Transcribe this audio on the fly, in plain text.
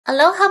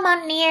Aloha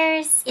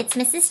Mountaineers! It's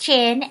Mrs.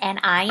 Chin and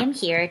I am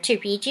here to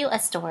read you a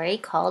story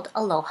called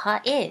Aloha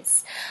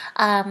Is.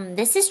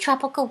 This is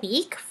Tropical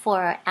Week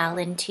for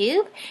Allen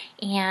Tube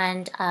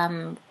and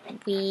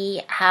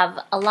we have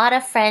a lot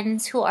of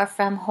friends who are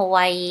from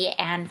Hawaii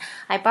and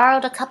I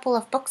borrowed a couple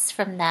of books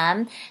from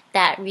them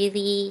that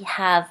really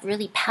have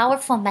really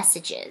powerful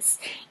messages.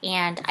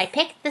 And I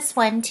picked this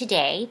one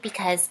today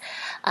because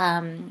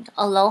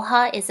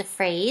aloha is a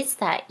phrase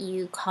that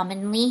you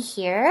commonly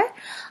hear.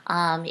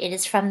 It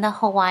is from the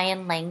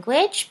Hawaiian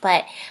language,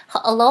 but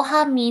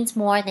aloha means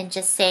more than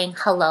just saying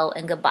hello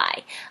and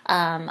goodbye.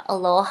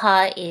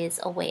 Aloha is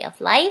a way of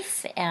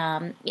life.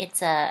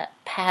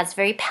 Has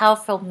very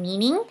powerful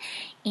meaning,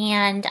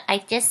 and I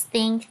just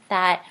think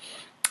that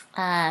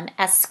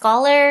as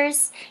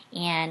scholars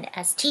and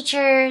as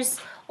teachers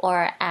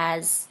or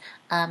as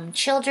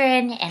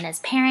children and as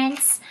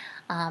parents,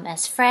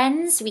 as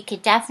friends, we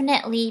could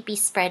definitely be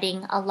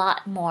spreading a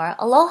lot more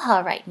aloha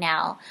right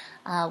now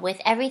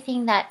with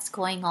everything that's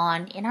going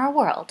on in our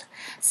world.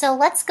 So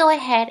let's go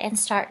ahead and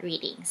start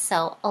reading.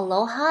 So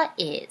Aloha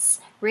Is,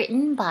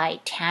 written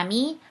by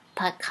Tammy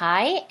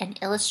Pakai and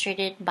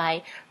illustrated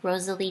by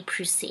Rosalie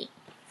Prusy.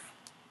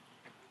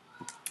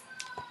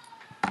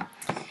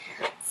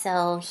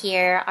 So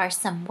here are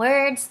some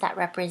words that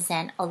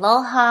represent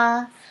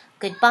aloha: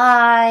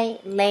 goodbye,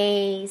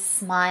 lei,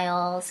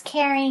 smiles,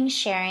 caring,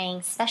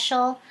 sharing,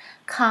 special,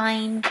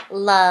 kind,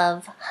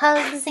 love,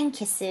 hugs and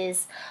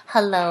kisses,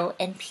 hello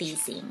and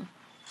pleasing.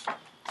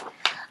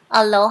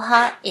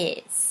 Aloha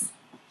is.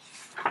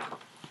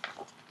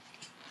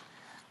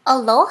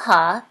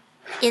 Aloha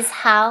is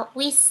how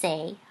we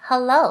say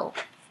hello.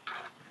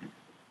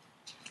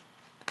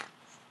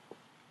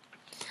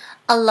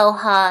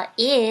 Aloha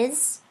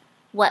is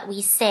what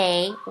we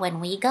say when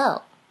we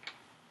go.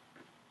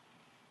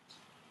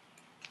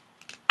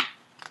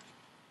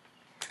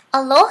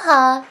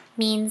 Aloha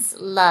means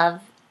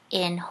love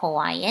in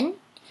Hawaiian.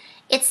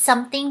 It's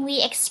something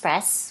we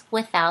express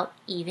without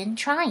even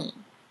trying.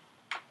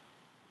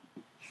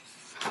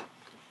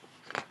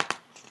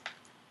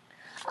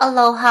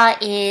 Aloha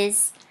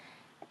is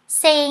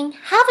saying,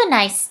 have a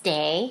nice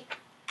day.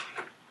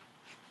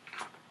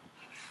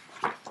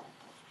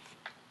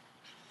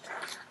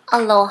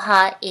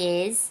 Aloha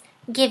is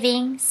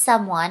giving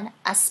someone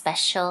a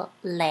special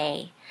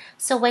lei.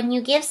 So when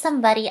you give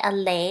somebody a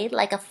lei,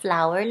 like a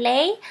flower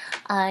lei,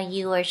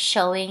 you are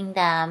showing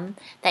them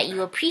that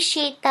you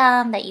appreciate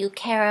them, that you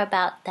care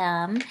about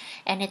them,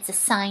 and it's a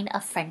sign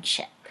of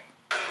friendship.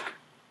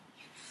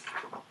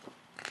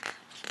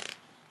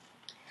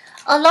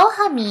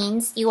 Aloha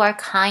means you are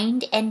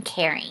kind and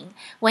caring.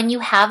 When you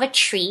have a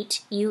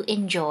treat, you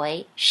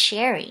enjoy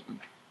sharing.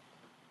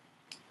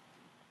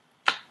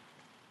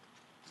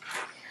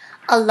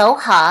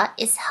 Aloha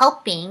is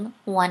helping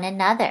one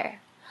another.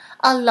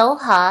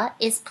 Aloha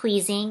is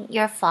pleasing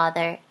your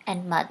father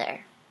and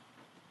mother.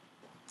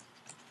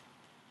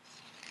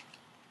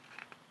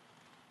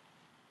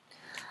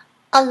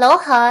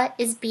 Aloha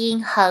is being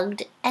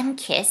hugged and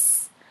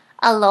kissed.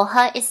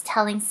 Aloha is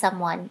telling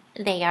someone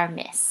they are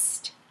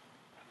missed.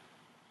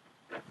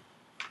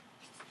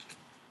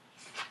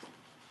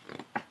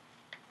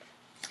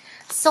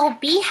 So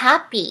be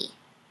happy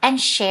and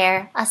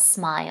share a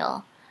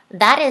smile.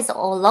 That is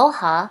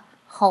aloha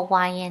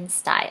Hawaiian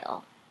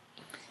style.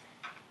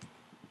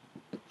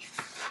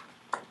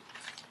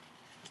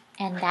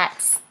 And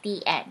that's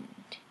the end.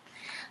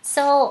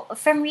 So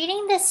from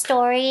reading this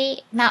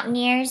story,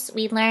 Mountaineers,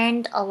 we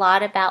learned a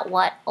lot about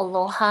what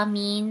aloha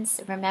means.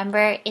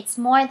 Remember, it's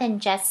more than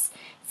just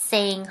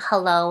saying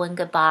hello and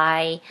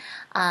goodbye.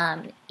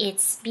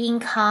 It's being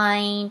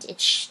kind.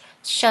 It's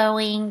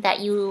showing that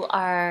you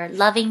are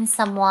loving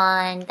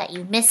someone, that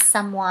you miss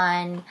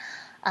someone,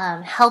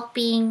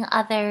 helping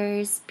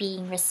others,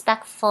 being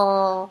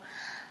respectful.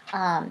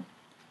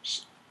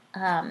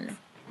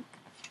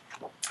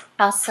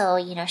 Also,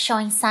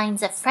 showing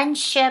signs of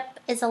friendship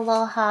is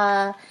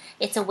aloha.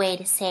 It's a way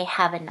to say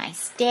have a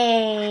nice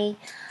day.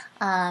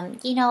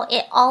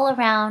 It all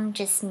around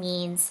just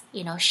means,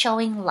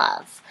 showing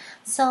love.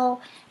 So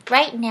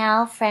right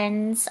now,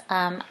 friends,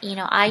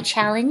 I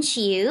challenge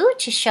you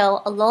to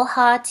show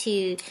aloha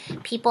to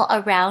people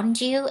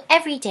around you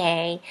every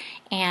day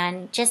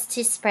and just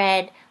to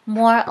spread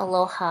more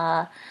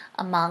aloha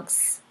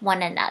amongst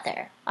one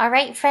another. All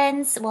right,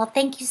 friends. Well,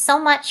 thank you so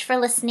much for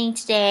listening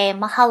today.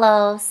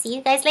 Mahalo. See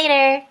you guys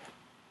later.